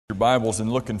Your Bibles and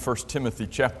look in 1 Timothy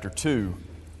chapter 2.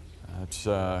 That's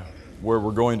where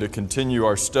we're going to continue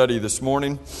our study this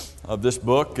morning of this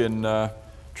book and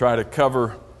try to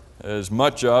cover as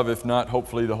much of, if not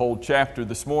hopefully the whole chapter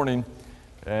this morning,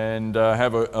 and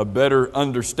have a better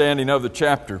understanding of the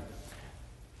chapter.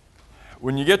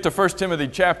 When you get to 1 Timothy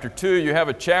chapter 2, you have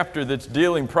a chapter that's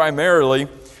dealing primarily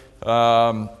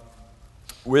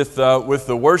with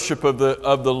the worship of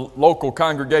the local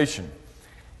congregation.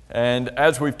 And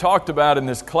as we've talked about in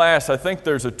this class, I think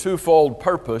there's a twofold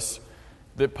purpose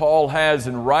that Paul has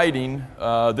in writing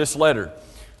this letter.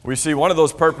 We see one of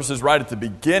those purposes right at the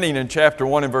beginning in chapter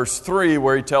 1 and verse 3,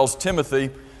 where he tells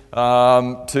Timothy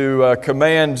to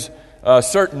command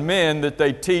certain men that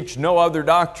they teach no other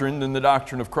doctrine than the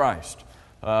doctrine of Christ.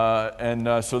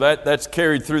 So that's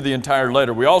carried through the entire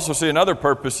letter. We also see another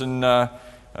purpose in 1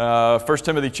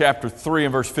 Timothy chapter 3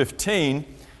 and verse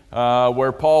 15,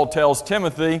 where Paul tells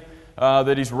Timothy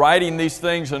that he's writing these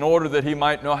things in order that he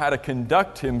might know how to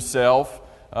conduct himself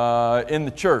in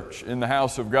the church, in the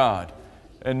house of God.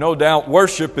 And no doubt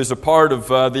worship is a part of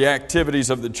the activities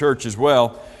of the church as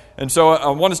well. And so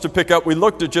I want us to pick up, we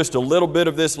looked at just a little bit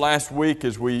of this last week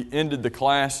as we ended the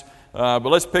class, but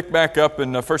let's pick back up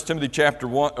in 1 Timothy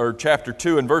chapter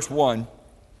 2 and verse 1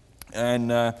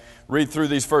 and read through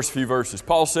these first few verses.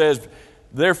 Paul says,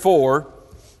 "Therefore,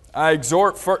 I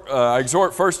exhort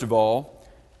first of all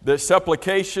that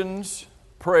supplications,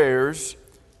 prayers,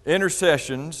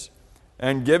 intercessions,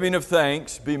 and giving of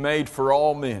thanks be made for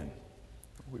all men."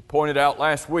 We pointed out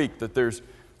last week that there's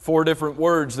 4 different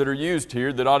words that are used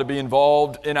here that ought to be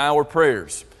involved in our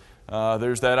prayers.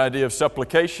 There's that idea of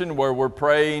supplication where we're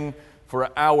praying for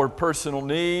our personal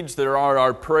needs. There are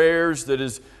our prayers that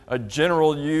is a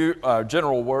general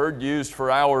word used for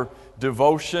our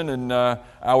devotion and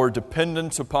our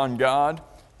dependence upon God.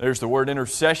 There's the word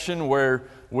intercession where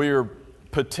we are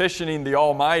petitioning the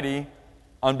Almighty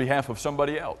on behalf of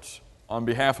somebody else, on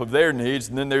behalf of their needs.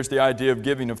 And then there's the idea of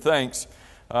giving of thanks.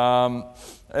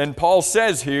 And Paul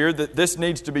says here that this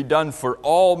needs to be done for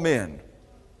all men,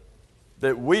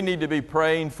 that we need to be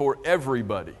praying for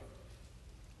everybody.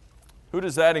 Who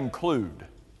does that include?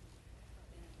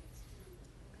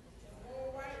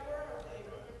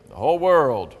 The whole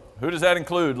world. Who does that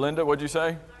include, Linda? What'd you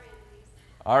say?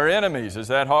 Our enemies. Is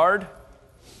that hard?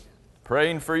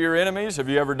 Praying for your enemies. Have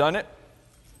you ever done it?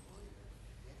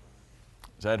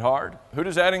 Is that hard? Who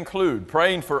does that include?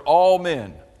 Praying for all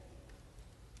men.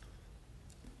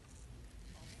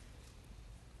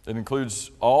 It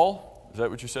includes all? Is that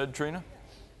what you said, Trina?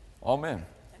 All men.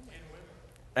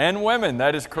 And women,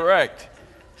 that is correct.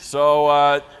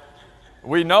 So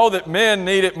we know that men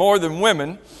need it more than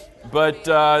women, but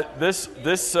we're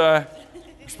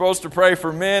supposed to pray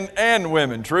for men and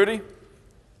women. Trudy?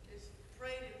 It's pray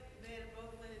to men,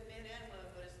 both men and women,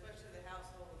 but especially the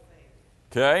household of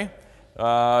faith.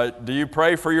 Okay. Do you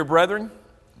pray for your brethren?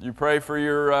 You pray for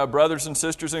your brothers and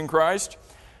sisters in Christ?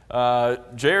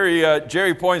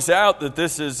 Jerry points out that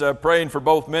this is praying for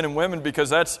both men and women because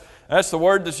that's the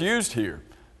word that's used here.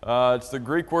 It's the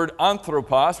Greek word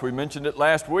anthropos. We mentioned it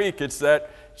last week. It's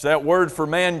that word for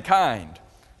mankind.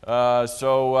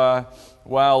 So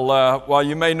while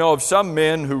you may know of some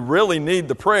men who really need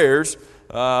the prayers,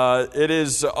 it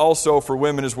is also for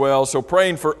women as well. So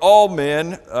praying for all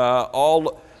men,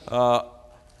 all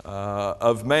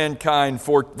of mankind.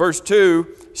 For verse 2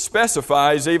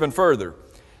 specifies even further,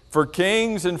 for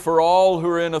kings and for all who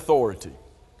are in authority.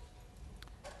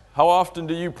 How often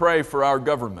do you pray for our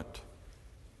government?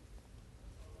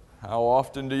 How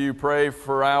often do you pray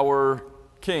for our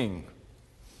king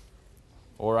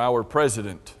or our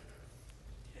president?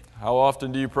 How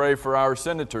often do you pray for our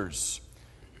senators,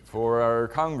 for our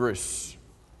Congress,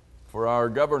 for our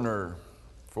governor,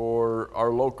 for our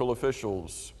local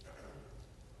officials?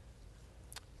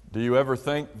 Do you ever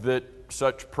think that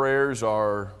such prayers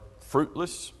are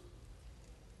fruitless,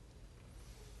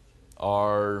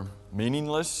 are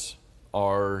meaningless,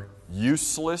 are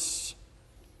useless?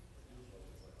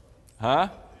 Huh?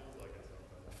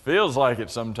 Feels like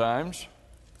it sometimes.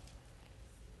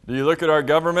 Do you look at our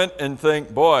government and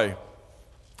think, boy,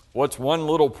 what's one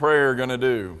little prayer going to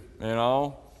do? You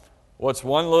know, what's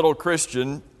one little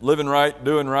Christian living right,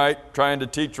 doing right, trying to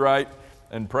teach right,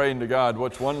 and praying to God?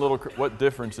 What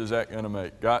difference is that going to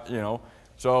make? God, you know.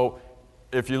 So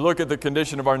if you look at the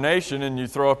condition of our nation and you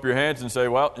throw up your hands and say,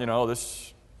 well, you know,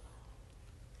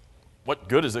 what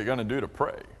good is it going to do to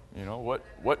pray? You know, what?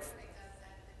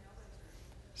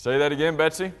 Say that again,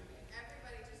 Betsy. Everybody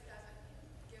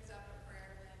just gives up a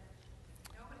prayer,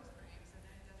 then nobody's praying. So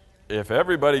then it doesn't. If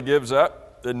everybody gives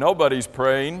up, then nobody's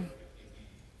praying.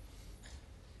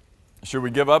 Should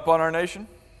we give up on our nation?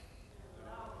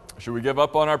 Should we give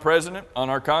up on our president,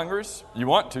 on our Congress? You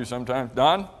want to sometimes.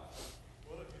 Don?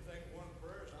 Well, if you think one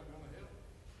prayer is not going to help,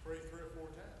 pray 3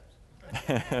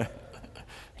 or 4 times.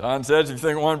 Don says if you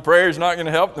think one prayer is not going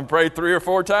to help, then pray 3 or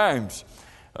 4 times.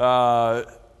 That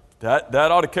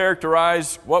ought to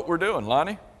characterize what we're doing.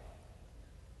 Lonnie?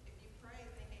 If you pray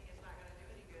thinking it's not going to do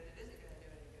any good, it isn't going to do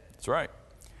any good. That's right.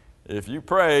 If you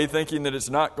pray thinking that it's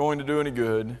not going to do any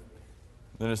good,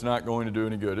 then it's not going to do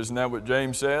any good. Isn't that what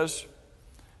James says?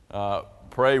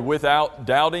 Pray without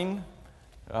doubting.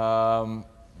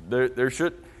 There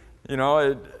should,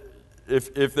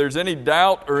 if there's any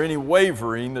doubt or any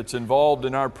wavering that's involved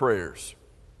in our prayers.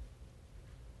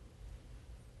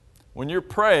 When you're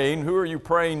praying, who are you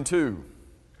praying to?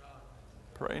 God.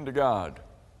 Praying to God.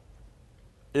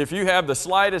 If you have the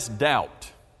slightest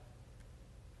doubt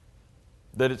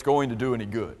that it's going to do any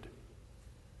good,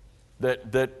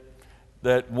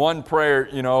 that one prayer,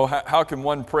 how can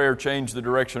one prayer change the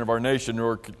direction of our nation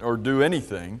or do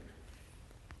anything?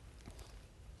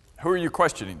 Who are you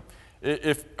questioning?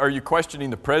 Are you questioning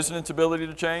the president's ability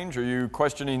to change? Are you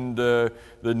questioning the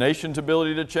nation's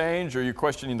ability to change? Are you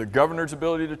questioning the governor's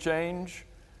ability to change?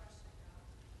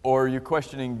 Or are you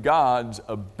questioning God's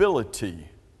ability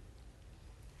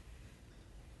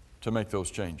to make those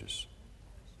changes?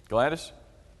 Gladys?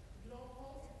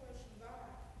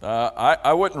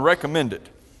 I wouldn't recommend it.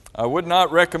 I would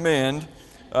not recommend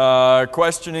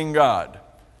questioning God.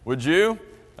 Would you?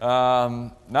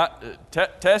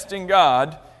 Testing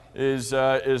God is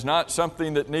not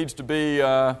something that needs to be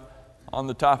on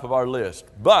the top of our list.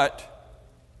 But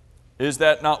is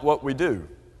that not what we do?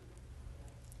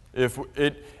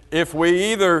 If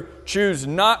we either choose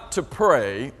not to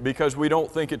pray because we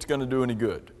don't think it's going to do any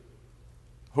good,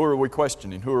 who are we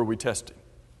questioning? Who are we testing?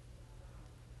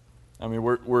 I mean,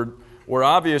 we're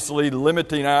obviously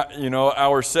limiting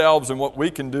ourselves and what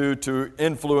we can do to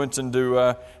influence and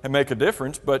and make a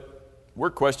difference, but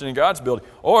we're questioning God's ability.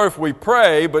 Or if we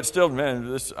pray, but still,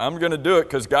 I'm going to do it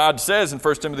because God says in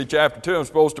 1 Timothy chapter 2, I'm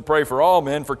supposed to pray for all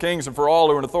men, for kings, and for all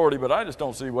who are in authority, but I just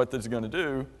don't see what this is going to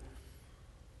do.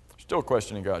 Still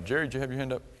questioning God. Jerry, did you have your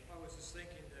hand up? I was just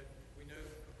thinking that we know,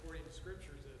 according to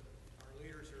Scriptures, that our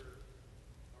leaders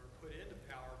are put into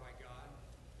power by God.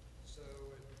 So,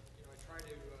 I try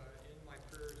to end my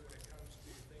prayers when it comes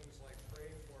to things like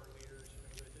praying for our leaders,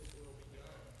 that His will be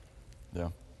done.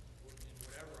 Yeah. In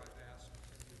whatever I've asked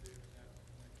Him to do in that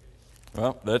case.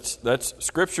 Well, that's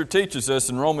Scripture teaches us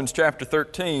in Romans chapter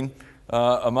 13,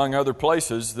 among other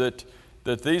places, that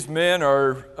these men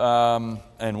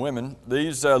and women,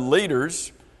 these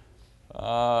leaders,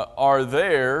 are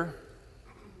there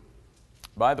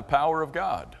by the power of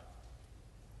God.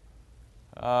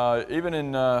 Even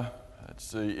in the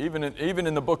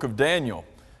book of Daniel,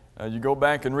 you go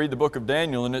back and read the book of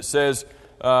Daniel, and it says,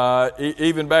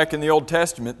 even back in the Old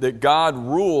Testament, that God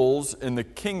rules in the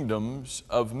kingdoms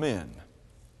of men.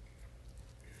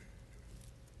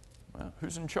 Well,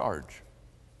 who's in charge?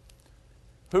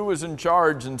 Who was in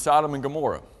charge in Sodom and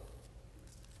Gomorrah?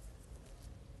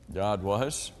 God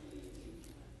was.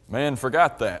 Man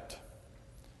forgot that.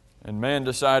 And man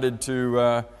decided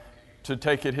to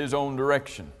take it his own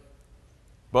direction.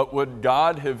 But would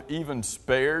God have even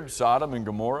spared Sodom and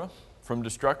Gomorrah from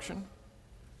destruction?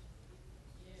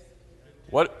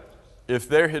 What if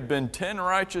there had been 10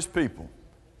 righteous people?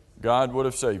 God would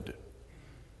have saved it.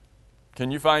 Can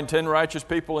you find 10 righteous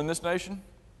people in this nation?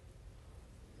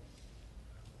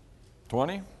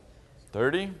 20?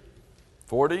 30?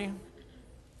 40?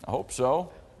 I hope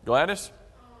so. Gladys?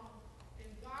 And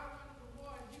God went to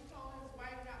war, and He told His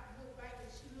wife not to look back,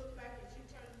 and she looked back, and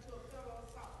she turned into a pillar of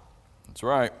salt. That's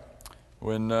right.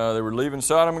 When they were leaving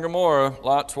Sodom and Gomorrah,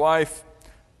 Lot's wife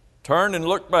turned and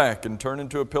looked back and turned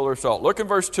into a pillar of salt. Look at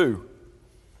verse 2.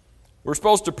 We're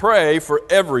supposed to pray for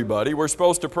everybody. We're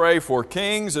supposed to pray for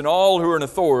kings and all who are in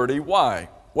authority. Why?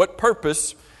 What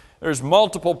purpose? There's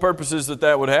multiple purposes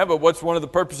that would have, but what's one of the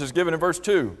purposes given in verse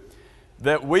 2?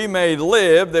 That we may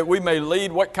live, that we may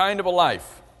lead what kind of a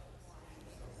life?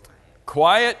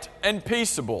 Quiet and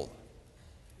peaceable.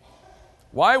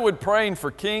 Why would praying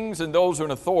for kings and those in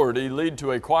authority lead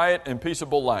to a quiet and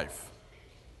peaceable life?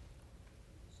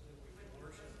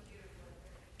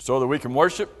 So that we can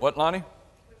worship. What, Lonnie?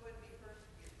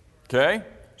 Okay,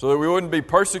 so that we wouldn't be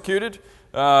persecuted.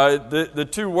 The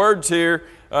two words here,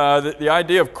 the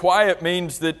idea of quiet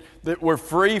means that we're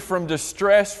free from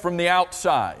distress from the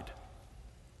outside.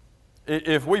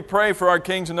 If we pray for our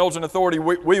kings and those in authority,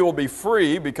 we will be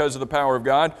free because of the power of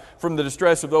God from the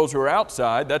distress of those who are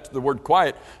outside. That's the word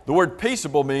quiet. The word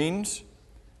peaceable means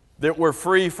that we're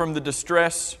free from the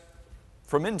distress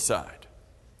from inside.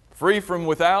 Free from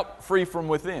without, free from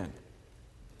within.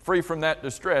 free from that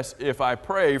distress if I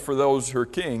pray for those who are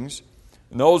kings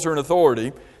and those who are in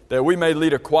authority, that we may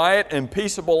lead a quiet and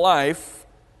peaceable life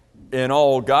in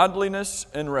all godliness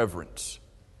and reverence.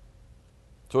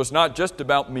 So it's not just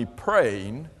about me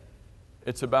praying,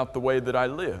 it's about the way that I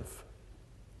live.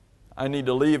 I need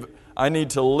to live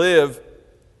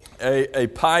a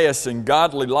pious and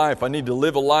godly life. I need to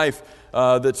live a life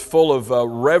that's full of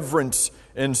reverence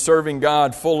in serving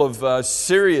God, full of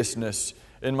seriousness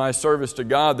in my service to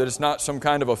God, that it's not some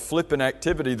kind of a flippant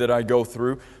activity that I go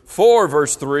through. For,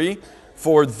 verse 3,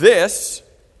 for this,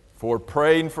 for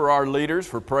praying for our leaders,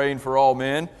 for praying for all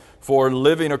men, for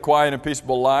living a quiet and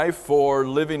peaceable life, for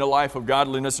living a life of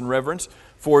godliness and reverence,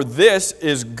 for this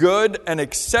is good and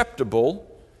acceptable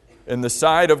in the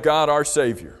sight of God our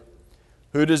Savior,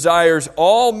 who desires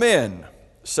all men,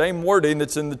 same wording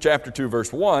that's in the chapter 2,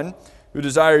 verse 1, who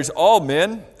desires all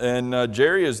men, and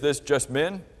Jerry, is this just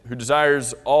men? Who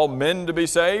desires all men to be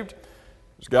saved?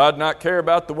 Does God not care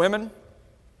about the women?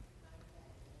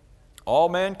 All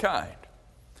mankind.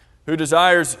 Who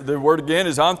desires, the word again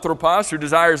is anthropos, who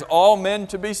desires all men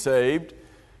to be saved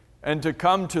and to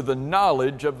come to the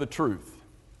knowledge of the truth.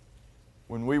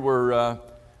 When we were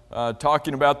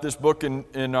talking about this book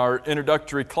in our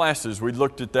introductory classes, we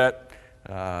looked at that,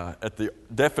 at the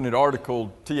definite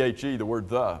article, the, the word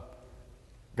the.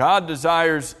 God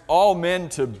desires all men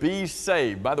to be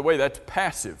saved. By the way, that's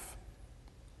passive.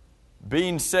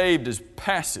 Being saved is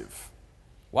passive.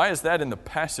 Why is that in the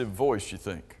passive voice, you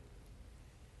think?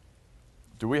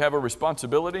 Do we have a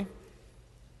responsibility?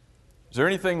 Is there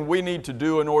anything we need to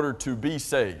do in order to be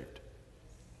saved?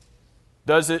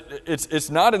 It's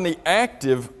not in the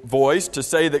active voice to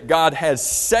say that God has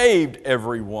saved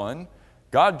everyone.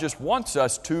 God just wants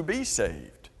us to be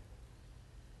saved.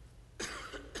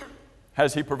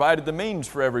 Has He provided the means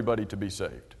for everybody to be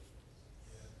saved?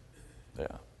 Yeah.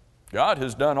 God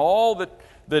has done all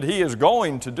that He is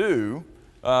going to do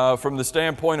from the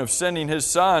standpoint of sending His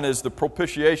Son as the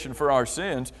propitiation for our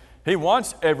sins. He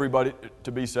wants everybody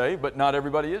to be saved, but not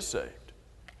everybody is saved.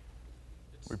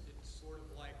 It's sort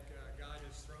of like God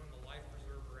has thrown the life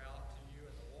preserver out to you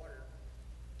in the water,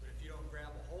 but if you don't grab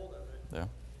a hold of it, you're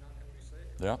not going to be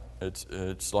saved. Yeah,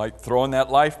 it's like throwing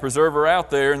that life preserver out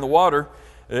there in the water.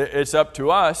 It's up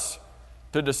to us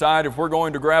to decide if we're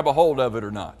going to grab a hold of it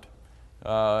or not.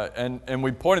 And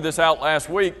we pointed this out last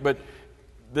week, but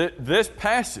this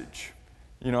passage,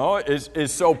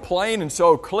 is so plain and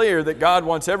so clear that God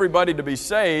wants everybody to be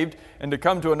saved and to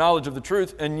come to a knowledge of the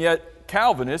truth, and yet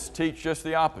Calvinists teach just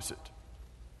the opposite.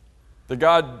 They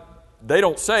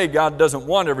don't say God doesn't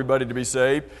want everybody to be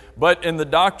saved, but in the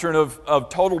doctrine of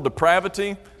total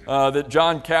depravity that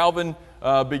John Calvin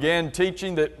began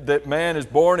teaching, that man is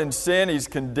born in sin, he's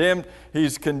condemned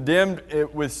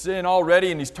with sin already,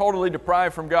 and he's totally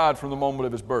deprived from God from the moment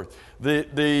of his birth.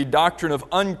 The doctrine of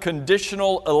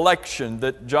unconditional election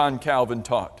that John Calvin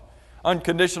taught.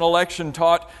 Unconditional election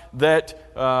taught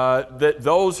that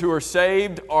those who are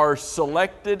saved are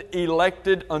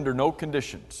elected under no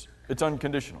conditions. It's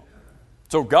unconditional.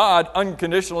 So God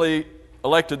unconditionally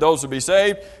elected those to be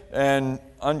saved and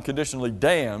unconditionally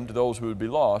damned those who would be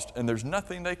lost, and there's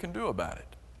nothing they can do about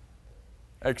it.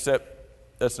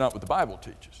 Except that's not what the Bible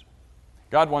teaches.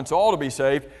 God wants all to be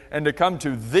saved and to come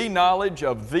to the knowledge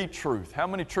of the truth. How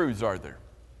many truths are there?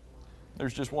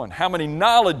 There's just one. How many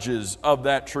knowledges of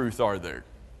that truth are there?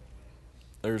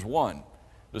 There's one.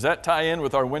 Does that tie in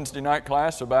with our Wednesday night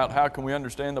class about how can we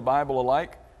understand the Bible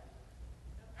alike?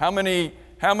 How many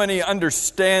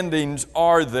understandings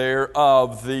are there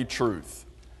of the truth?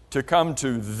 To come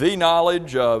to the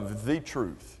knowledge of the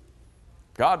truth.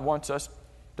 God wants us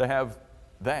to have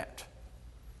that.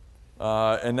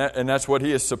 And that's what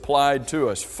He has supplied to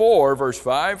us. For, verse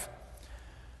 5,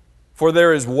 for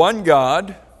there is one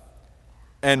God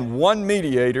and one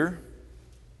mediator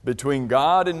between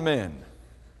God and men.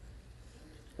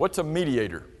 What's a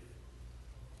mediator?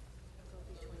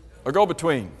 A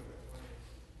go-between.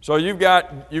 So you've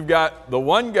got the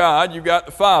one God, you've got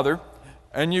the Father,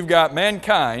 and you've got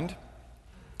mankind.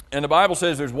 And the Bible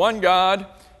says there's one God,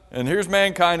 and here's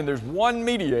mankind, and there's one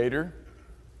mediator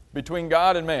between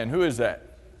God and man. Who is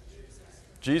that?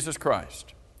 Jesus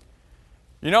Christ.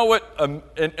 You know what?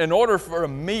 In order for a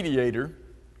mediator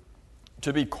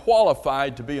to be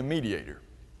qualified to be a mediator,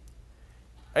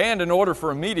 and in order for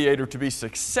a mediator to be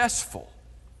successful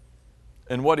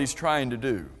in what he's trying to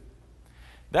do,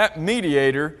 that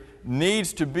mediator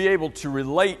needs to be able to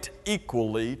relate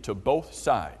equally to both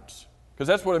sides. Because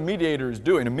that's what a mediator is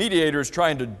doing. A mediator is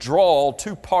trying to draw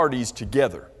two parties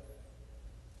together.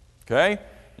 Okay?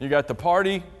 You got the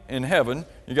party in heaven,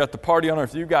 you got the party on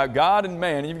earth. You've got God and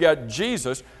man, and you've got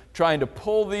Jesus trying to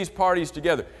pull these parties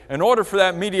together. In order for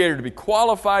that mediator to be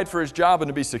qualified for his job and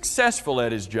to be successful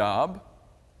at his job,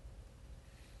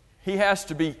 he has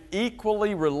to be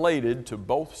equally related to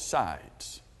both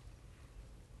sides.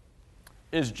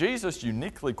 Is Jesus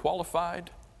uniquely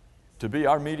qualified to be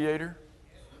our mediator?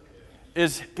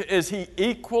 Is he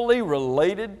equally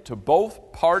related to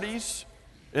both parties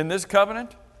in this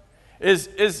covenant? Is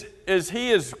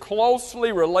he as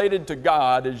closely related to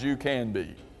God as you can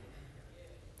be?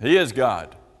 He is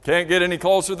God. Can't get any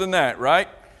closer than that, right?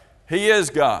 He is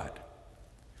God.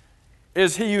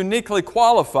 Is he uniquely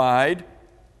qualified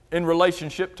in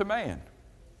relationship to man?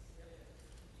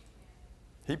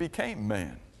 He became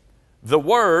man. The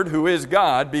Word, who is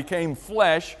God, became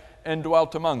flesh and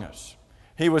dwelt among us.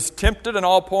 He was tempted in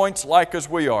all points like as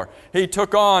we are. He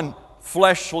took on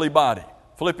fleshly body.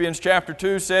 Philippians chapter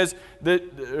 2 says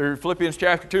that, or Philippians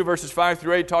chapter 2 verses 5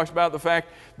 through 8 talks about the fact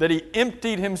that he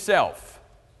emptied himself.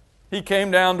 He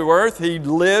came down to earth. He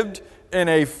lived in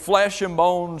a flesh and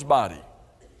bones body.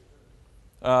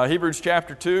 Hebrews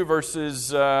chapter 2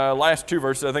 verses, last two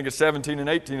verses, I think it's 17 and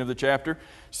 18 of the chapter,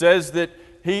 says that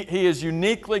he is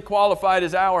uniquely qualified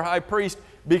as our high priest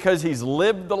because he's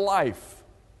lived the life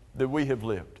that we have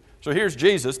lived. So here's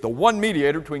Jesus, the one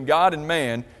mediator between God and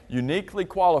man, uniquely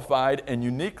qualified and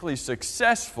uniquely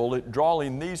successful at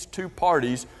drawing these two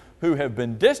parties who have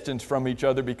been distanced from each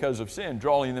other because of sin,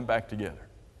 drawing them back together.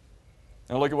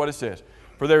 Now look at what it says.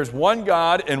 For there's one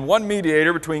God and one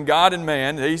mediator between God and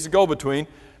man. He's the go-between,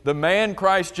 the man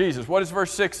Christ Jesus. What does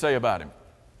verse 6 say about him?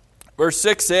 Verse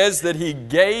 6 says that he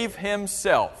gave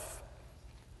himself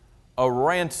a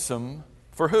ransom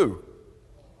for who?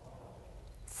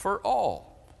 For all.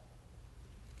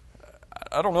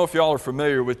 I don't know if y'all are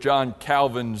familiar with John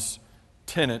Calvin's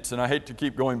tenets, and I hate to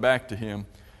keep going back to him,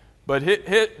 but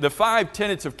the 5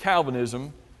 tenets of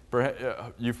Calvinism,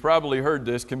 you've probably heard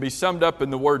this, can be summed up in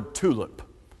the word tulip.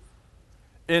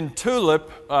 In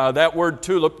tulip, that word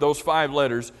tulip, those 5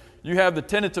 letters, you have the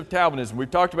tenets of Calvinism.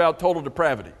 We've talked about total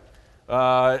depravity,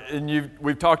 and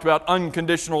we've talked about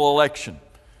unconditional election,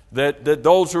 that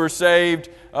those who are saved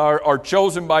are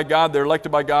chosen by God, they're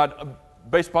elected by God,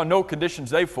 based upon no conditions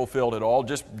they've fulfilled at all.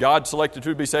 Just God selected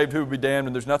who would be saved, who would be damned,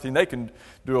 and there's nothing they can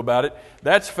do about it.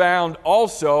 That's found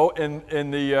also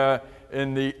in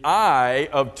the eye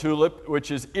of tulip,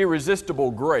 which is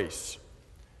irresistible grace.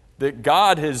 That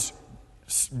God has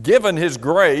given His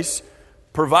grace,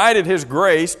 provided His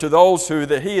grace to those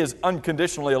that He has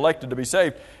unconditionally elected to be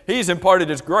saved. He's imparted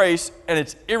His grace, and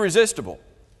it's irresistible.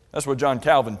 That's what John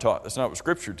Calvin taught. That's not what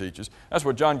Scripture teaches. That's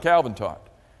what John Calvin taught.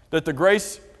 That the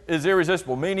grace is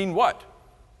irresistible, meaning what?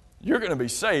 You're going to be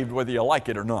saved whether you like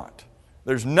it or not.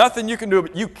 There's nothing you can do.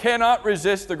 You cannot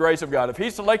resist the grace of God. If He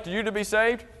selected you to be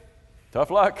saved, tough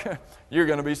luck. You're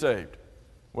going to be saved,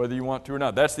 whether you want to or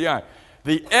not. That's the I.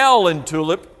 The L in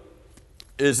tulip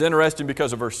is interesting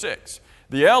because of verse 6.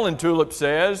 The L in tulip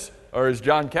says, or as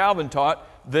John Calvin taught,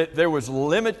 that there was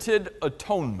limited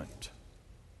atonement.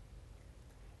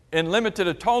 In limited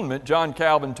atonement, John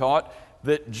Calvin taught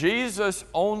that Jesus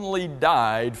only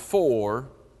died for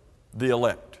the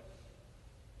elect.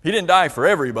 He didn't die for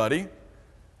everybody.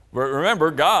 But remember,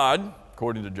 God,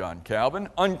 according to John Calvin,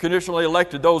 unconditionally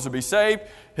elected those to be saved.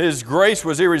 His grace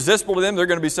was irresistible to them. They're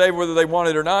going to be saved whether they want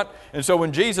it or not. And so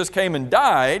when Jesus came and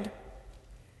died,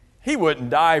 He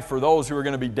wouldn't die for those who were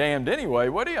going to be damned anyway,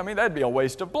 would He? I mean, that'd be a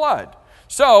waste of blood.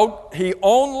 So He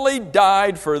only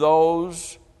died for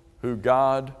those who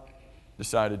God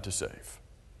decided to save.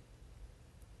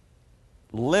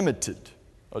 Limited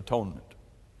atonement.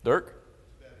 Dirk?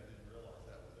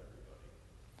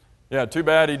 Yeah, too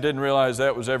bad he didn't realize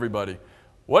that was everybody.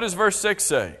 What does verse 6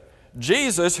 say?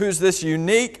 Jesus, who's this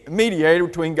unique mediator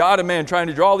between God and man, trying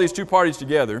to draw these two parties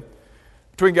together,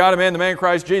 between God and man, the man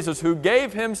Christ Jesus, who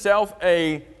gave Himself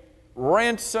a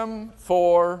ransom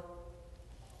for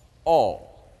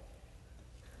all.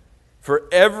 For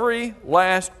every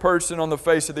last person on the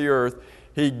face of the earth,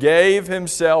 He gave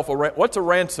Himself a ransom. What's a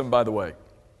ransom, by the way?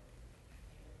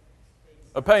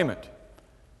 A payment.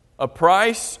 A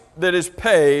price that is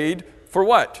paid for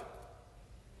what?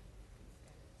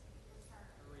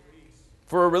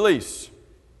 For a release.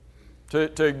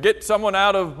 To get someone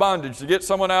out of bondage, to get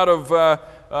someone out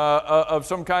of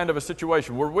some kind of a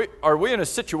situation. Are we in a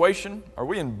situation? Are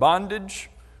we in bondage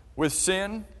with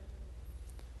sin?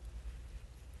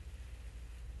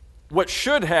 What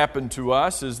should happen to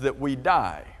us is that we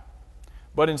die.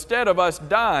 But instead of us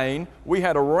dying, we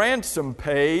had a ransom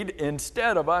paid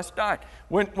instead of us dying.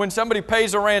 When somebody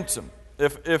pays a ransom,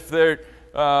 if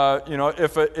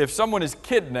someone is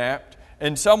kidnapped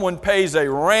and someone pays a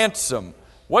ransom,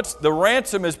 the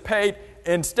ransom is paid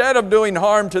instead of doing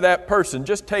harm to that person,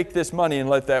 just take this money and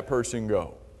let that person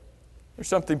go. There's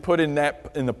something put in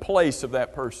the place of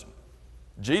that person.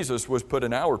 Jesus was put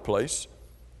in our place.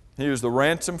 He was the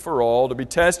ransom for all, to be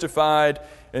testified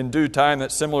in due time.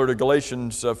 That's similar to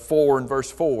Galatians 4 and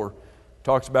verse 4.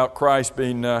 Talks about Christ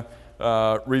being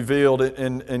revealed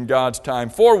in God's time.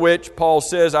 For which, Paul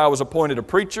says, I was appointed a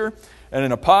preacher and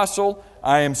an apostle.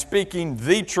 I am speaking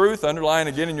the truth. Underline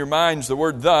again in your minds the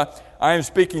word the. I am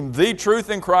speaking the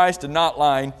truth in Christ and not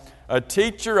lying. A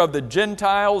teacher of the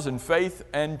Gentiles in faith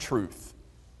and truth.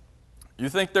 You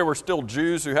think there were still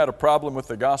Jews who had a problem with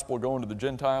the gospel going to the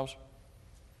Gentiles?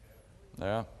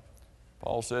 Yeah.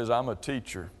 Paul says, I'm a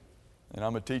teacher. And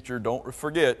I'm a teacher, don't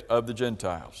forget, of the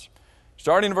Gentiles.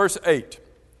 Starting in verse 8.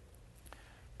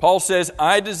 Paul says,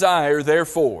 I desire,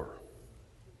 therefore.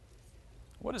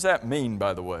 What does that mean,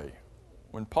 by the way?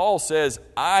 When Paul says,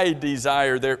 I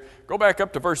desire, go back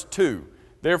up to verse 2.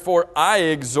 Therefore, I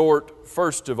exhort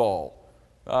first of all.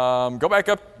 Go back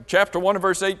up, chapter 1 and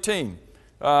verse 18.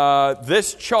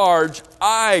 This charge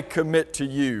I commit to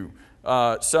you,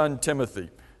 son Timothy.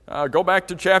 Go back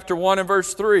to chapter 1 and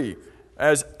verse 3.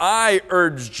 As I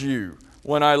urged you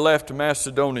when I left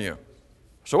Macedonia.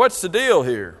 So what's the deal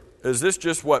here? Is this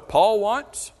just what Paul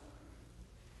wants?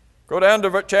 Go down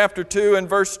to chapter 2 and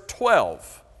verse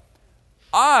 12.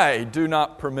 I do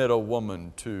not permit a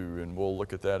woman to, and we'll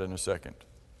look at that in a second.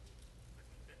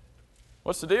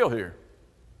 What's the deal here?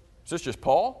 Is this just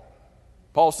Paul?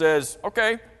 Paul says,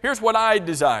 okay, here's what I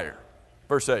desire.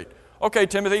 Verse 8. Okay,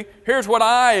 Timothy, here's what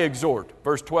I exhort.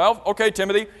 Verse 12. Okay,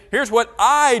 Timothy, here's what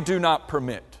I do not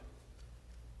permit.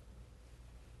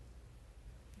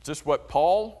 Is this what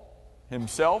Paul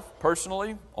himself,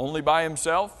 personally, only by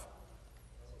himself,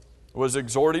 was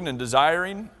exhorting and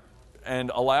desiring and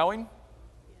allowing?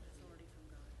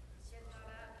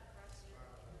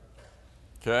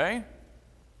 Okay.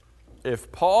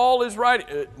 If Paul is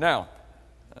right, now,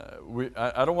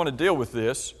 I don't want to deal with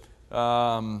this,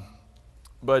 okay,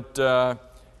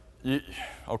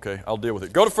 I'll deal with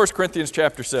it. Go to 1 Corinthians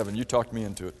chapter 7. You talked me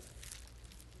into it.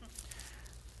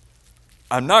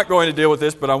 I'm not going to deal with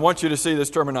this, but I want you to see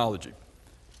this terminology.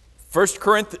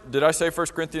 Did I say 1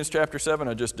 Corinthians chapter 7?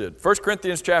 I just did. 1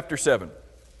 Corinthians chapter 7.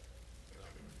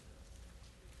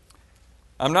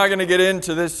 I'm not going to get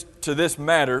into this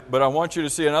matter, but I want you to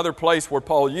see another place where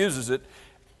Paul uses it.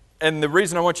 And the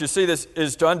reason I want you to see this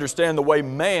is to understand the way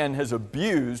man has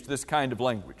abused this kind of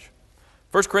language.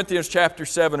 1 Corinthians chapter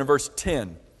 7 and verse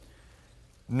 10.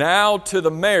 Now to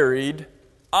the married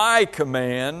I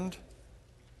command,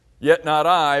 yet not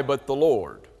I, but the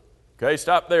Lord. Okay,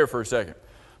 stop there for a second.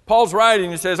 Paul's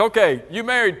writing and says, okay, you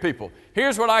married people,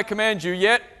 here's what I command you,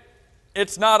 yet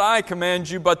it's not I command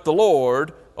you, but the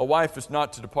Lord. A wife is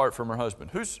not to depart from her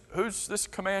husband. Who's this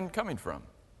command coming from?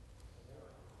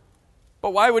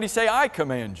 But why would he say, I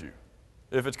command you,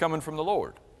 if it's coming from the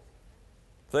Lord?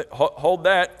 Hold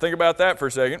that. Think about that for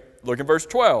a second. Look in verse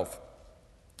 12.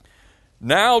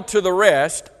 Now to the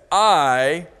rest,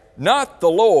 I, not the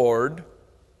Lord,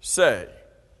 say.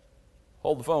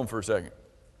 Hold the phone for a second.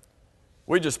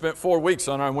 We just spent 4 weeks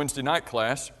on our Wednesday night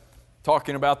class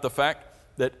talking about the fact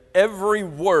that every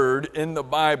word in the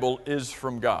Bible is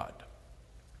from God.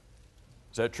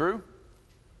 Is that true?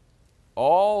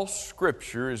 All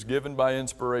Scripture is given by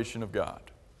inspiration of God.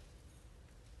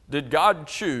 Did God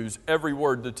choose every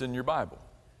word that's in your Bible?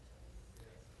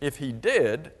 If He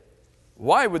did,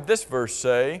 why would this verse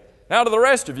say, now to the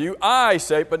rest of you, I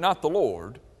say, but not the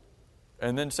Lord?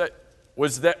 And then say,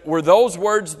 were those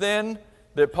words then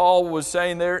that Paul was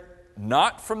saying there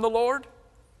not from the Lord?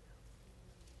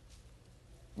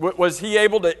 Was he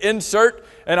able to insert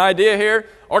an idea here?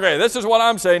 Okay, this is what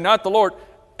I'm saying, not the Lord.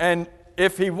 And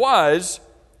if he was,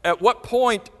 at what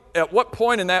point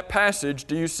in that passage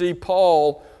do you see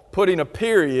Paul putting a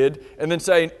period and then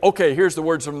saying, okay, here's the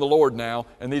words from the Lord now,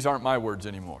 and these aren't my words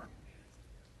anymore?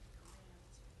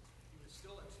 He was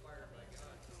still inspired by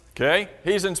God. Okay,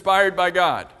 he's inspired by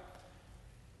God.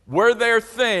 Were there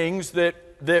things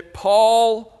that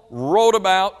Paul wrote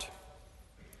about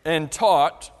and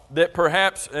taught that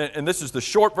perhaps, and this is the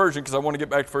short version because I want to get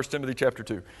back to 1 Timothy chapter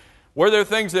 2. Were there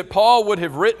things that Paul would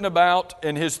have written about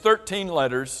in his 13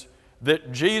 letters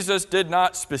that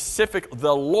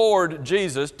the Lord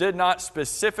Jesus did not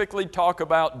specifically talk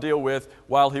about, deal with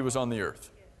while he was on the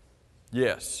earth?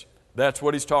 Yes, that's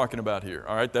what he's talking about here.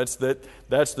 All right, that's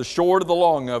the short of the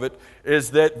long of it,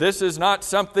 is that this is not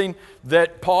something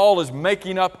that Paul is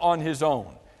making up on his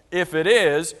own. If it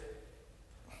is,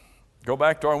 go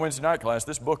back to our Wednesday night class,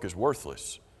 this book is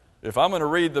worthless. If I'm going to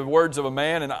read the words of a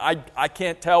man and I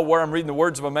can't tell where I'm reading the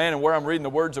words of a man and where I'm reading the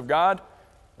words of God,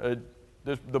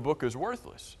 the book is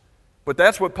worthless. But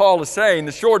that's what Paul is saying.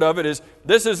 The short of it is,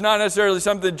 this is not necessarily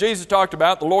something that Jesus talked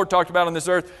about, the Lord talked about on this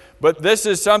earth, but this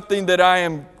is something that I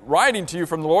am writing to you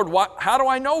from the Lord. How do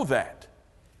I know that?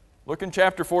 Look in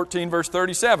chapter 14, verse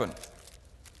 37.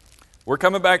 We're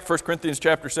coming back to 1 Corinthians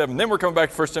chapter 7. Then we're coming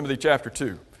back to 1 Timothy chapter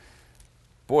 2.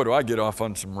 Boy, do I get off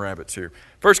on some rabbits here.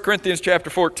 1 Corinthians chapter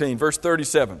 14, verse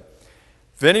 37.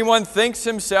 If anyone thinks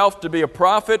himself to be a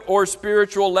prophet or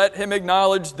spiritual, let him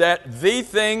acknowledge that the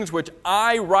things which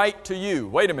I write to you.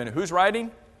 Wait a minute, who's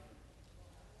writing?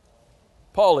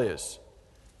 Paul is.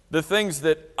 The things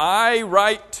that I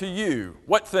write to you.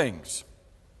 What things?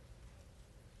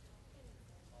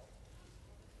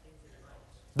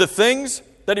 The things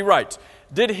that he writes.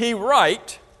 Did he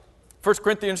write 1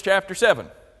 Corinthians chapter 7?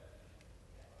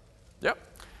 Yep.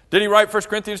 Did he write 1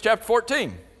 Corinthians chapter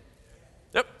 14?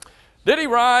 Yep. Did he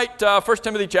write 1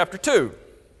 Timothy chapter 2?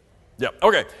 Yep.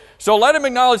 Okay. So let him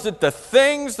acknowledge that the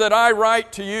things that I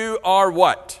write to you are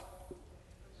what?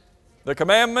 The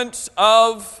commandments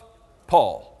of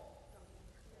Paul.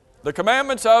 The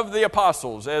commandments of the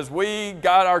apostles, as we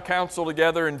got our counsel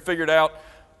together and figured out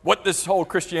what this whole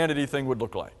Christianity thing would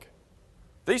look like.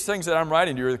 These things that I'm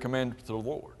writing to you are the commandments of the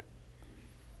Lord.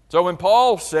 So when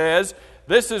Paul says,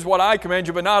 this is what I command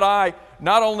you, but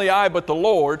not only I, but the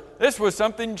Lord, this was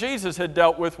something Jesus had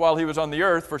dealt with while he was on the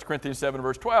earth, 1 Corinthians 7,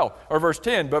 verse 12, or verse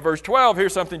 10. But verse 12,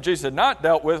 here's something Jesus had not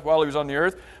dealt with while he was on the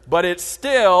earth, but it's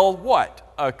still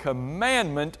what? A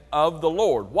commandment of the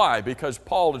Lord. Why? Because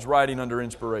Paul is writing under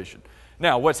inspiration.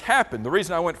 Now, what's happened, the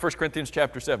reason I went to 1 Corinthians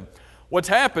chapter 7, what's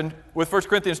happened with 1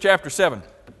 Corinthians chapter 7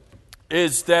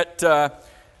 is that,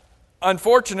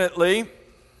 unfortunately,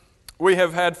 we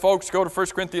have had folks go to 1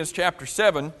 Corinthians chapter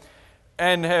 7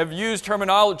 and have used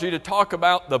terminology to talk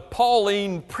about the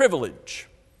Pauline privilege.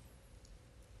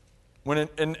 When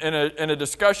in a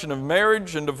discussion of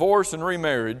marriage and divorce and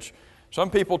remarriage, some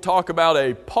people talk about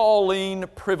a Pauline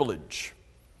privilege.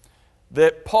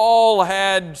 That Paul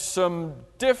had some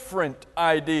different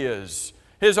ideas,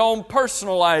 his own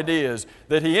personal ideas,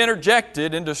 that he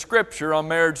interjected into Scripture on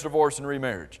marriage, divorce, and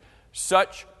remarriage.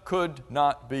 Such could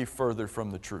not be further from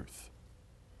the truth.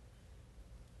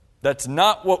 That's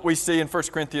not what we see in 1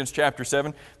 Corinthians chapter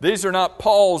 7. These are not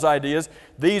Paul's ideas.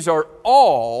 These are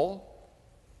all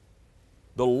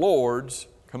the Lord's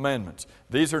commandments.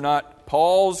 These are not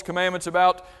Paul's commandments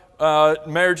about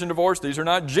marriage and divorce. These are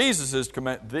not Jesus'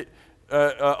 commandments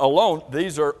alone.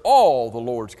 These are all the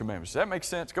Lord's commandments. Does that make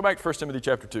sense? Go back to 1 Timothy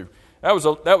chapter 2. That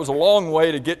was a long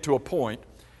way to get to a point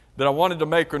that I wanted to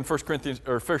make in 1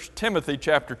 Timothy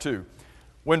chapter 2.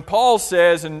 When Paul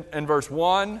says in verse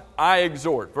 1, I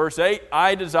exhort. Verse 8,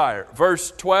 I desire.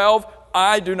 Verse 12,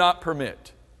 I do not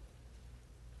permit.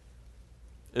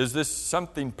 Is this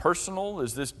something personal?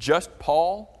 Is this just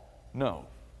Paul? No.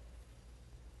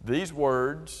 These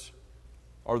words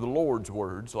are the Lord's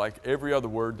words, like every other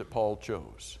word that Paul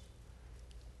chose.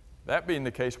 That being the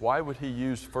case, why would he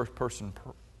use first person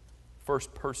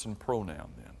pronoun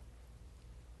then?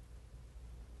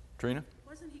 Trina?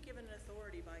 Wasn't he given an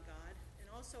authority by God? And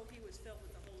also he was filled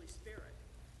with the Holy Spirit.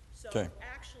 So Okay.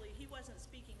 actually he wasn't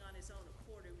speaking on his own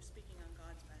accord, he was speaking on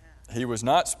God's behalf. He was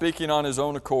not speaking on his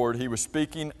own accord. He was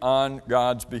speaking on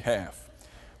God's behalf.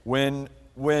 When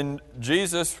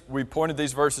Jesus, we pointed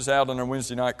these verses out in our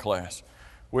Wednesday night class.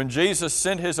 When Jesus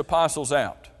sent his apostles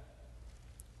out,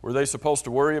 were they supposed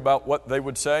to worry about what they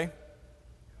would say?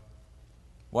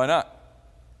 Why not?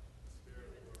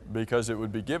 Because it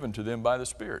would be given to them by the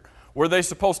Spirit. Were they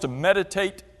supposed to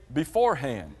meditate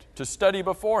beforehand, to study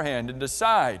beforehand and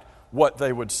decide what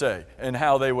they would say and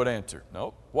how they would answer?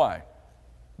 No. Why?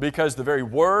 Because the very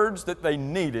words that they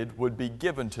needed would be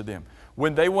given to them.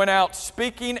 When they went out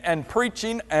speaking and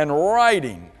preaching and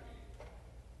writing,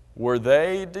 were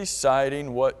they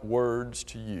deciding what words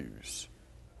to use?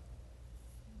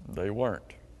 They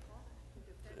weren't.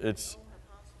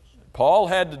 Paul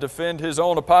had to defend his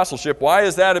own apostleship. Why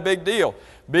is that a big deal?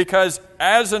 Because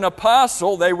as an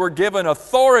apostle, they were given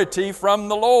authority from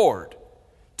the Lord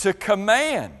to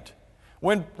command.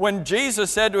 When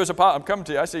Jesus said to his apostles, I'm coming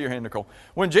to you, I see your hand, Nicole.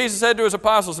 When Jesus said to his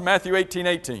apostles in Matthew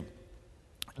 18:18,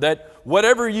 that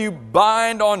whatever you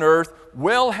bind on earth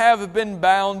will have been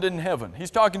bound in heaven.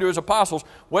 He's talking to his apostles.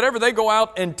 Whatever they go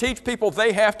out and teach people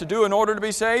they have to do in order to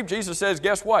be saved, Jesus says,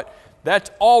 guess what?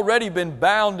 That's already been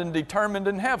bound and determined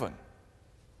in heaven.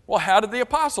 Well, how did the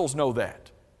apostles know that?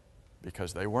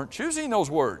 Because they weren't choosing those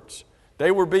words.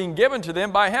 They were being given to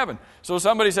them by heaven. So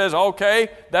somebody says, okay,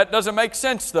 that doesn't make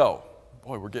sense though.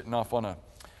 Boy, we're getting off on a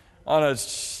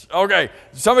okay.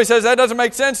 Somebody says that doesn't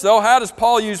make sense though. How does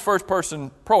Paul use first person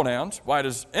pronouns? Why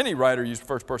does any writer use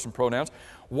first person pronouns?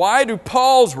 Why do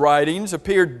Paul's writings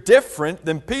appear different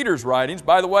than Peter's writings?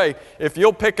 By the way, if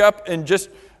you'll pick up and just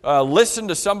listen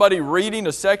to somebody reading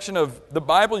a section of the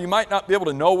Bible, you might not be able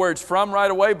to know where it's from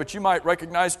right away, but you might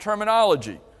recognize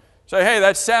terminology. Say, hey,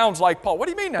 that sounds like Paul. What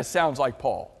do you mean that sounds like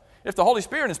Paul? If the Holy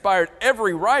Spirit inspired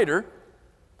every writer,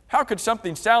 how could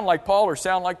something sound like Paul or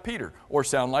sound like Peter or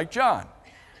sound like John?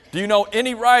 Do you know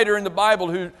any writer in the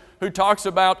Bible who talks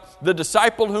about the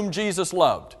disciple whom Jesus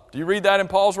loved? Do you read that in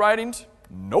Paul's writings?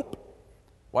 Nope.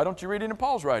 Why don't you read it in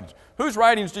Paul's writings? Whose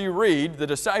writings do you read, the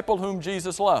disciple whom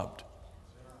Jesus loved?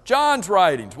 John's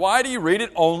writings. Why do you read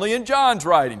it only in John's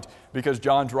writings? Because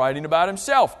John's writing about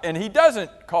himself, and he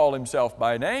doesn't call himself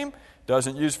by name,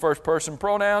 doesn't use first-person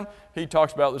pronoun. He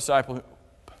talks about the disciple.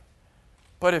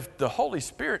 But if the Holy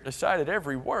Spirit decided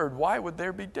every word, why would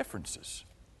there be differences?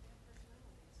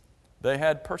 They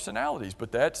had personalities,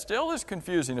 but that still is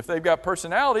confusing. If they've got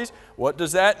personalities, what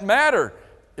does that matter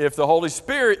if the Holy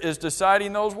Spirit is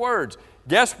deciding those words?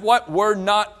 Guess what we're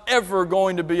not ever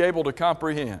going to be able to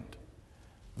comprehend?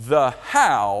 The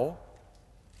how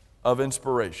of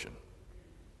inspiration.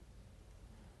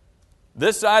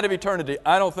 This side of eternity,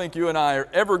 I don't think you and I are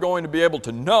ever going to be able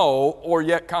to know or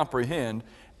yet comprehend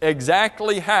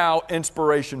exactly how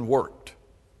inspiration worked.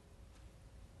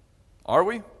 Are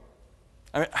we?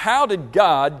 I mean, how did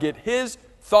God get His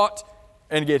thoughts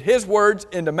and get His words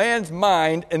into man's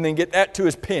mind and then get that to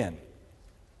his pen?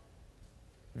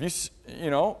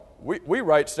 We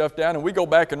write stuff down and we go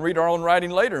back and read our own writing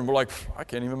later and we're like, I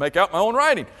can't even make out my own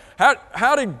writing.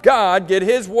 How did God get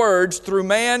His words through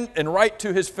man and right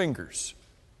to His fingers?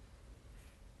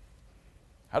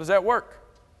 How does that work?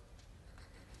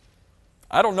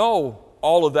 I don't know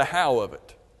all of the how of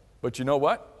it, but you know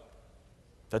what?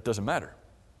 That doesn't matter.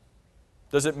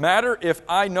 Does it matter if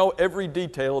I know every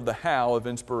detail of the how of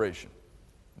inspiration?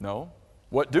 No.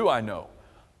 What do I know?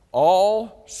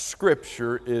 All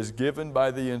Scripture is given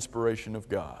by the inspiration of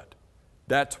God.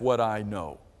 That's what I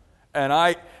know. And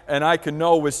I can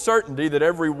know with certainty that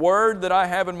every word that I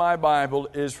have in my Bible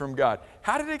is from God.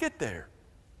 How did it get there?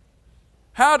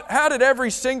 How did every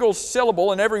single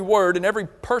syllable and every word and every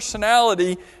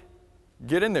personality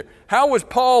get in there? How was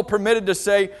Paul permitted to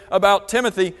say about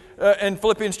Timothy in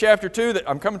Philippians chapter 2, that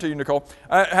I'm coming to you, Nicole.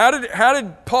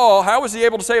 How was he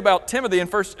able to say about Timothy in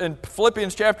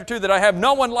Philippians chapter 2 that I have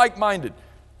no one like-minded?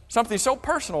 Something so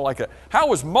personal like that. How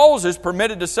was Moses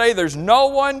permitted to say there's no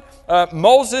one,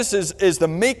 Moses is the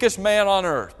meekest man on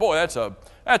earth? Boy, that's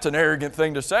an arrogant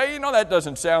thing to say. That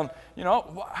doesn't sound,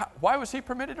 why was he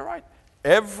permitted to write?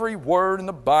 Every word in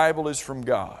the Bible is from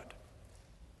God.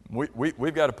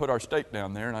 We've got to put our stake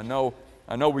down there, and I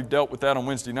know we've dealt with that on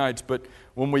Wednesday nights, but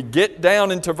when we get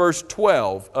down into verse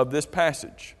 12 of this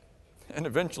passage, and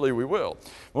eventually we will,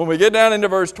 when we get down into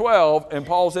verse 12 and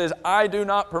Paul says, I do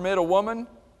not permit a woman,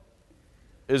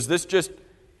 is this just,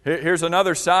 here's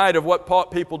another side of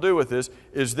what people do with this,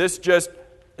 is this just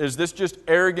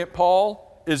arrogant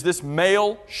Paul? Is this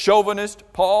male chauvinist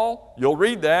Paul? You'll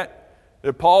read that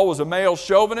Paul was a male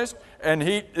chauvinist, and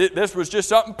this was just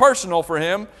something personal for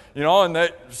him,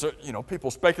 and people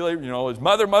speculate, his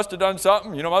mother must have done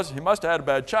something, he must have had a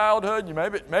bad childhood,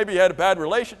 maybe he had a bad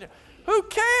relationship. Who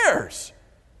cares?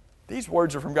 These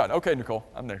words are from God. Okay, Nicole,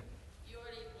 I'm there. You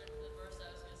already went to the verse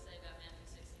I was going to say about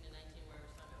Matthew 16 and 19, where it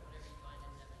was talking about whatever you find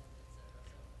in heaven,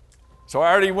 etc. So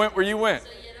I already went where you went. So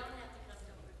you don't have to come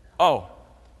to it. Oh,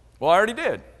 well, I already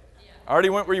did. Yeah. I already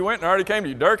went where you went, and I already came to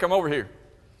you. Dirk, I'm over here.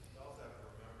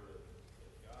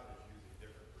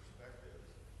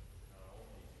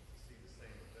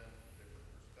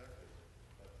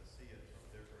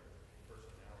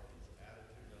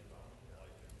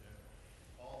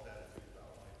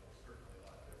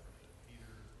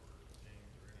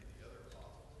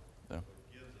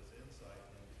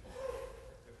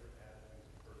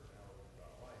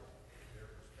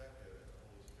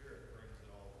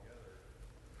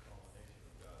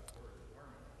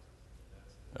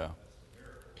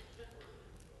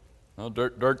 Well,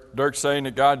 Dirk's saying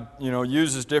that God,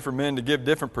 uses different men to give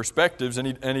different perspectives, and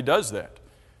he does that.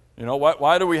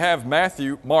 Why do we have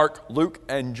Matthew, Mark, Luke,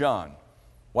 and John?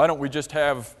 Why don't we just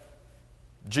have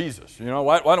Jesus?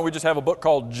 Why don't we just have a book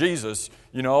called Jesus,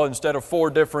 instead of 4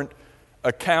 different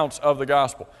accounts of the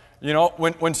gospel?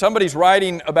 When somebody's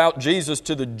writing about Jesus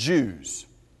to the Jews,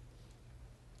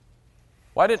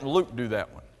 why didn't Luke do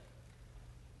that one?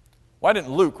 Why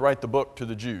didn't Luke write the book to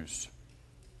the Jews?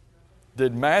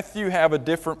 Did Matthew have a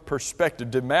different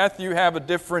perspective? Did Matthew have a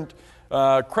different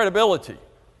credibility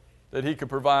that he could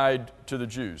provide to the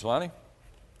Jews? Lonnie?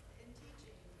 In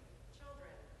teaching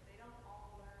children, they don't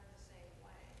all learn the same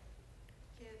way.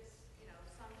 Kids,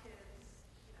 some kids, need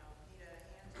a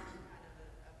hands-on kind of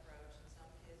a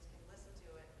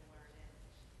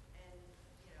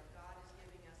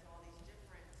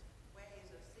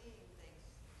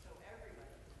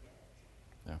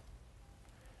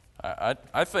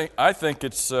I think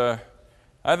it's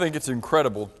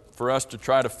incredible for us to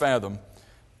try to fathom,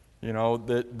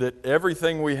 that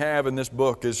everything we have in this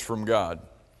book is from God.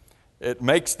 It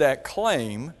makes that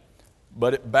claim,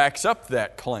 but it backs up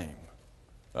that claim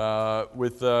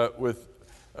with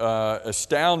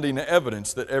astounding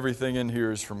evidence that everything in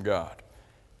here is from God.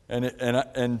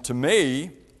 And to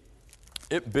me,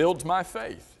 it builds my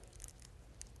faith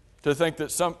to think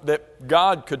that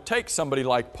God could take somebody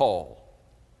like Paul,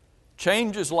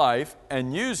 change his life,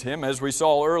 and use him, as we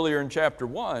saw earlier in chapter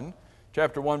 1,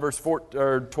 verse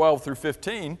 12 through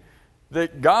 15,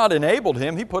 that God enabled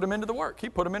him. He put him into the work. He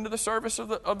put him into the service of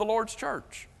the Lord's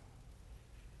church.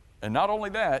 And not only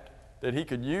that he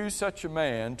could use such a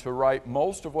man to write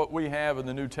most of what we have in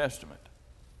the New Testament.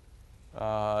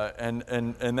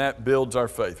 And that builds our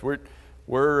faith. We're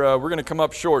going to come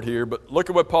up short here, but look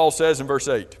at what Paul says in verse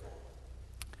 8.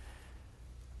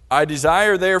 I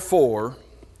desire, therefore,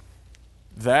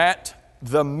 that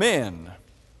the men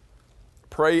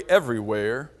pray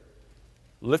everywhere,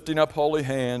 lifting up holy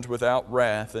hands without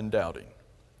wrath and doubting.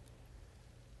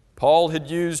 Paul had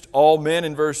used all men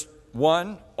in verse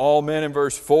 1, all men in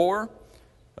verse 4.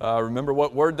 Remember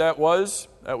what word that was?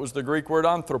 That was the Greek word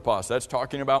anthropos. That's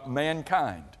talking about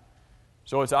mankind.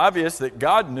 So it's obvious that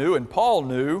God knew and Paul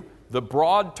knew the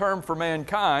broad term for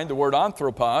mankind, the word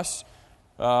anthropos.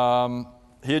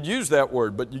 He had used that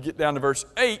word, but you get down to verse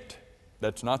 8,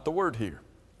 that's not the word here.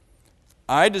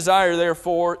 I desire,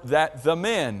 therefore, that the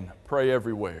men pray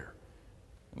everywhere.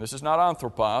 And this is not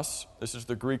anthropos. This is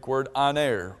the Greek word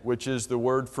aner, which is the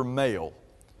word for male.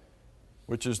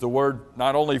 Which is the word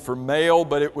not only for male,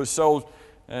 but it was so,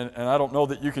 and I don't know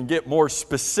that you can get more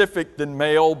specific than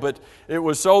male, but it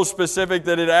was so specific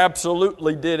that it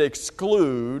absolutely did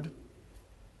exclude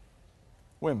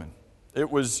women. It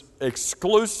was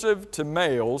exclusive to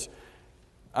males.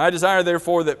 I desire,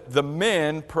 therefore, that the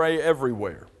men pray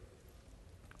everywhere.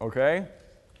 Okay?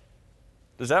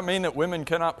 Does that mean that women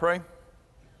cannot pray?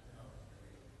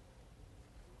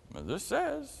 Well, this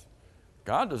says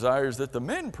God desires that the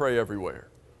men pray everywhere.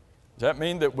 Does that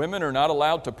mean that women are not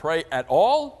allowed to pray at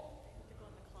all?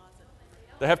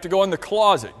 They have to go in the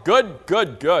closet.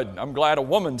 Good. I'm glad a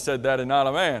woman said that and not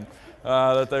a man,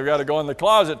 that they've got to go in the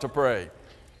closet to pray.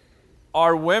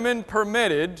 Are women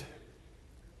permitted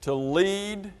to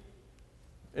lead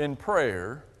in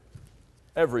prayer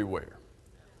everywhere?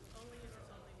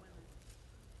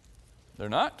 They're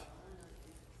not?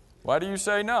 Why do you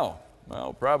say no?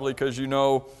 Well, probably because you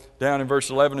know down in verse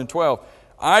 11 and 12.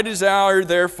 I desire,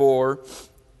 therefore,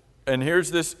 and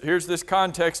here's this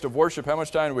context of worship. How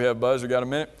much time do we have, Buzz? We got a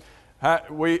minute?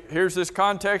 Here's this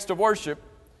context of worship.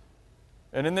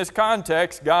 And in this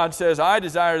context, God says, I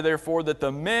desire, therefore, that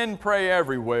the men pray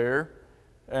everywhere.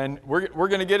 And we're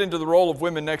going to get into the role of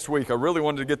women next week. I really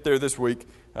wanted to get there this week,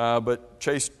 but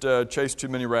chased too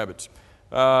many rabbits.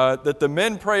 That the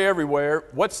men pray everywhere.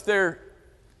 What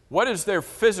is their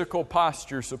physical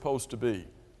posture supposed to be?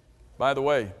 By the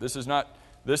way, this is not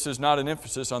an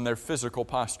emphasis on their physical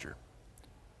posture.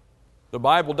 The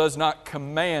Bible does not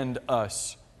command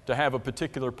us to have a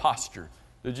particular posture.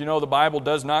 Did you know the Bible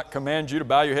does not command you to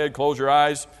bow your head, close your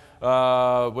eyes,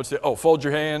 fold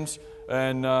your hands,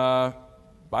 and the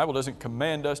Bible doesn't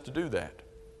command us to do that.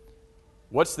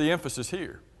 What's the emphasis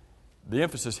here? The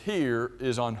emphasis here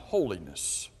is on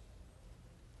holiness.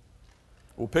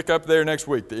 We'll pick up there next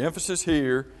week. The emphasis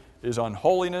here is on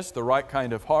holiness, the right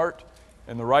kind of heart,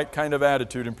 and the right kind of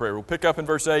attitude in prayer. We'll pick up in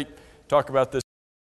verse 8, talk about this